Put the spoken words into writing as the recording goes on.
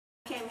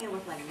came here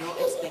with like no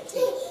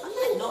expectations.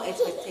 Not no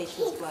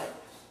expectations, but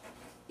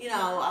you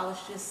know, I was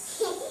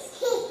just,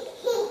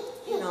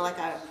 you know, like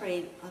I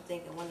prayed, I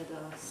think, in one of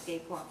the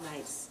skate park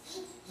nights.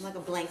 I'm like a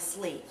blank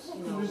slate.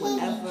 You know,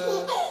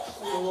 whatever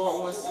the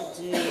Lord wants to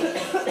do,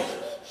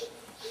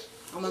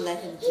 I'm gonna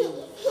let Him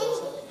do.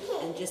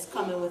 And just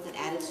come in with an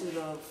attitude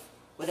of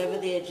whatever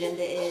the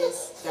agenda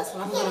is, that's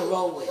what I'm gonna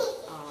roll with.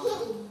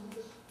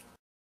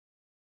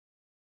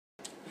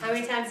 How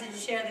many times did you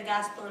share the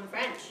gospel in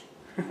French?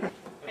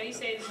 How do you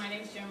say my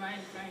name's Jeremiah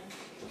in French?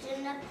 Je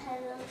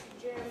m'appelle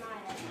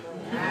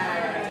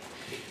Jeremiah.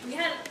 We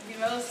had the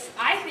most,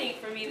 I think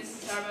for me,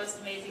 this is our most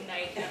amazing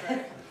night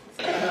ever.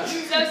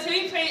 So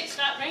we prayed it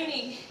stopped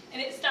raining,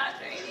 and it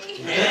stopped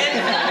raining.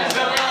 And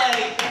so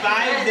like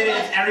 5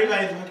 minutes,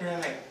 everybody's looking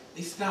around like,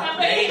 it stopped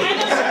raining. I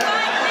know, 5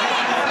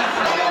 minutes.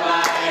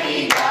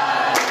 Almighty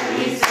God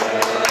we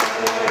serve.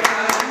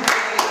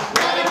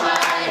 What a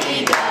mighty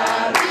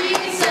God we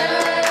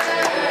serve.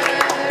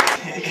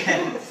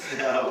 And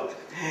so,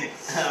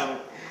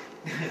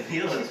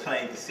 Neil was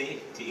playing the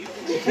safety.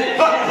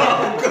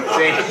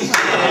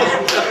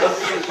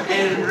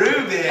 And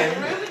Reuben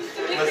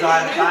was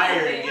on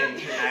fire again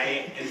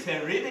tonight. And so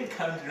Reuben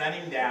comes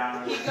running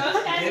down. He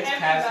goes gets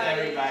past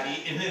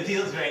everybody. And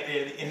Nabil's right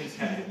there in the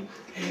inside.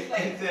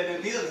 And so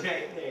Nabil's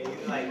right there.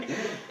 He's like,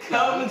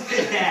 come to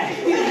Daddy.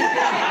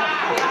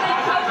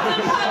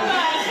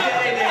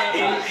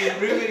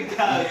 And Reuben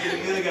comes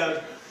and Nabil goes,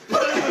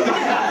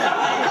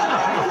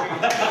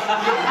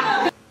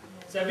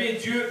 Vous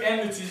savez, Dieu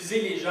aime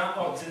utiliser les gens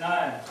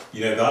ordinaires.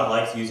 You know, God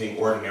likes using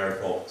ordinary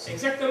folks.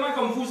 Exactement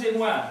comme vous et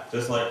moi.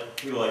 Just like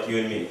people like you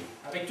and me.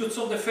 Avec toutes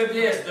sortes de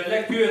faiblesses, de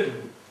lacunes.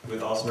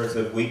 With all sorts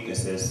of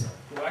weaknesses.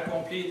 Pour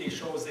accomplir des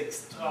choses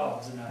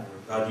extraordinaires.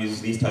 God uses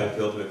these type of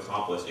people to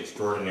accomplish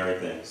extraordinary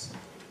things.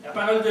 La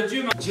parole de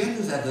Dieu. Dieu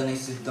nous a donné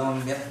ce don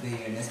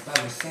merveilleux, n'est-ce pas,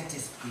 le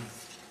Saint-Esprit.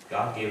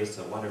 God gave us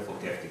a wonderful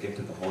gift, the gift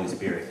of the Holy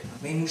Spirit.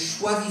 Mais nous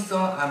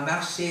choisissons à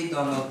marcher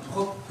dans notre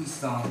propre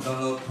puissance, dans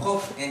notre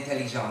propre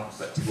intelligence.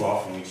 But too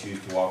often we choose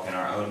to walk in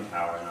our own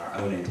power and our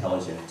own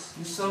intelligence.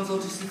 Nous sommes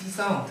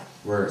autosuffisants.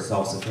 We're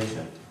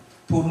self-sufficient.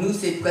 Pour nous,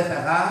 c'est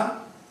préférable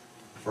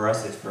For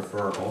us, it's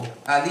preferable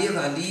à lire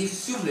un livre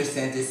sur le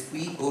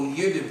Saint-Esprit au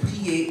lieu de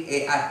prier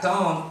et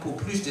attendre pour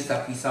plus de sa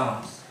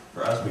puissance.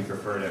 For us, we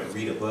prefer to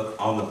read a book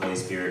on the Holy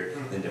Spirit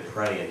than to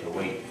pray and to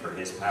wait for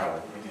His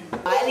power.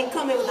 I didn't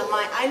come in with a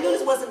mind. I knew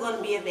this wasn't going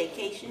to be a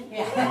vacation,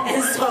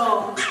 and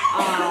so,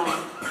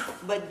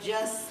 but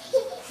just,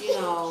 you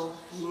know,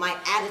 my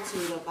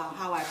attitude about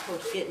how I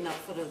approach getting up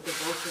for the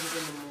devotions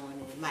in the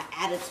morning, my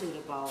attitude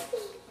about,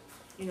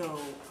 you know,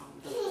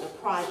 the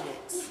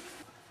projects.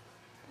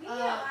 We need a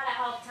lot of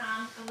help,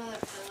 Tom.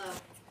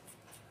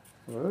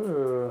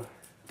 Ooh.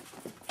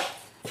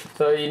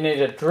 So you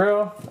need a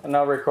drill and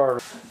a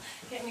recorder.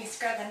 Get me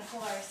scrubbing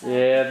floors. So.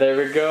 Yeah, there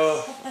we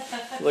go.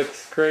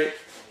 Looks great.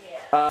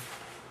 And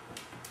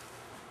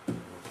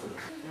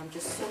I'm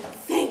just so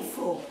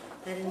thankful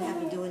that I didn't have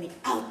to do any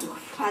outdoor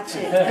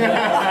projects.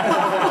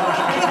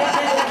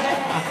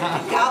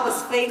 God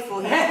was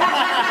faithful. He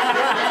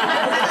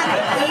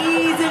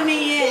easing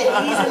me in,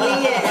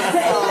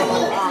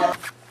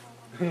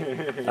 I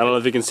don't know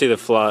if you can see the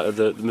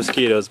the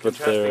mosquitoes, but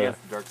they're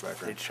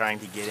trying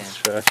to get in.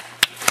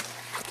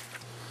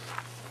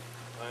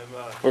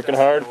 Working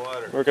hard,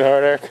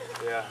 Eric.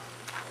 Yeah.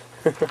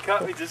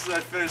 Cut me just as I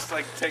finished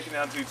like taking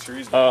down 2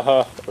 trees.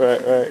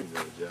 Right.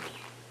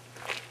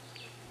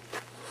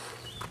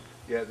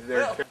 Yeah,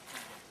 they're. So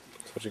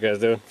what you guys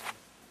doing?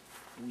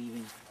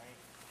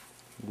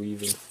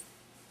 Weaving.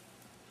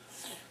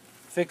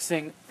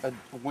 Fixing a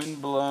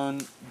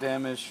wind-blown,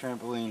 damaged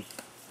trampoline.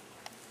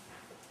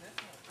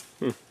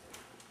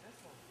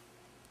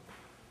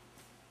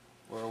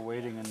 We're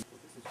awaiting an.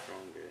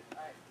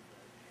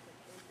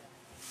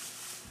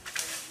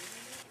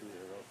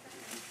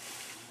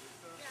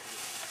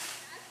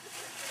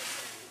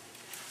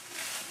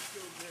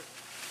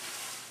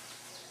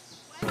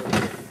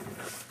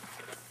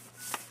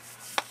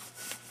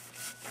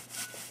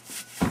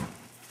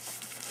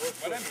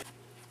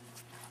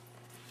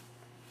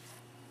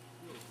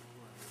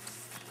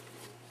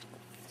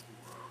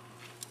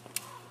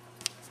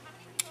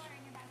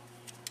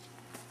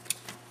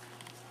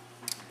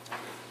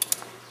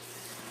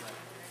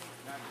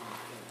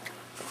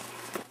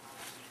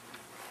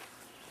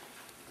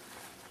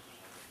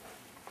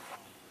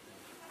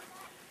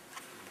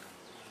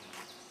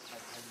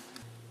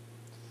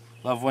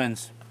 Love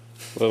wins.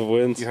 Love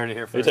wins. You heard it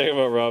here You're first. talking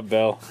about Rob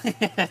Bell. You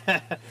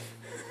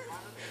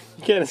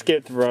can't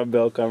escape the Rob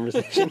Bell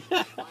conversation.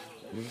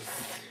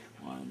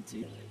 1,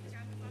 2.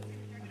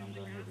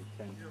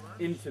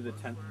 Into the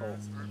 10th hole.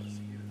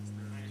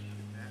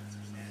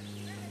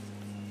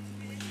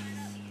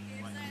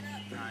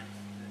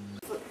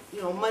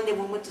 you know, Monday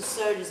we went to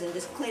Surges and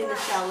just cleaning the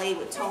chalet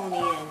with Tony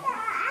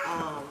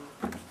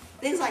and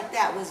things like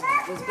that was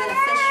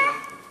beneficial.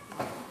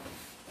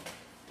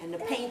 And the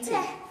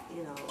painting,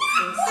 you know,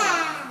 things,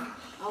 I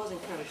was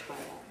encouraged by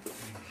that.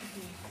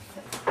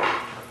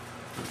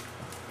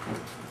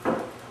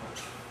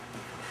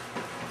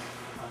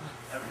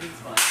 It's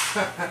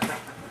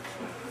fun.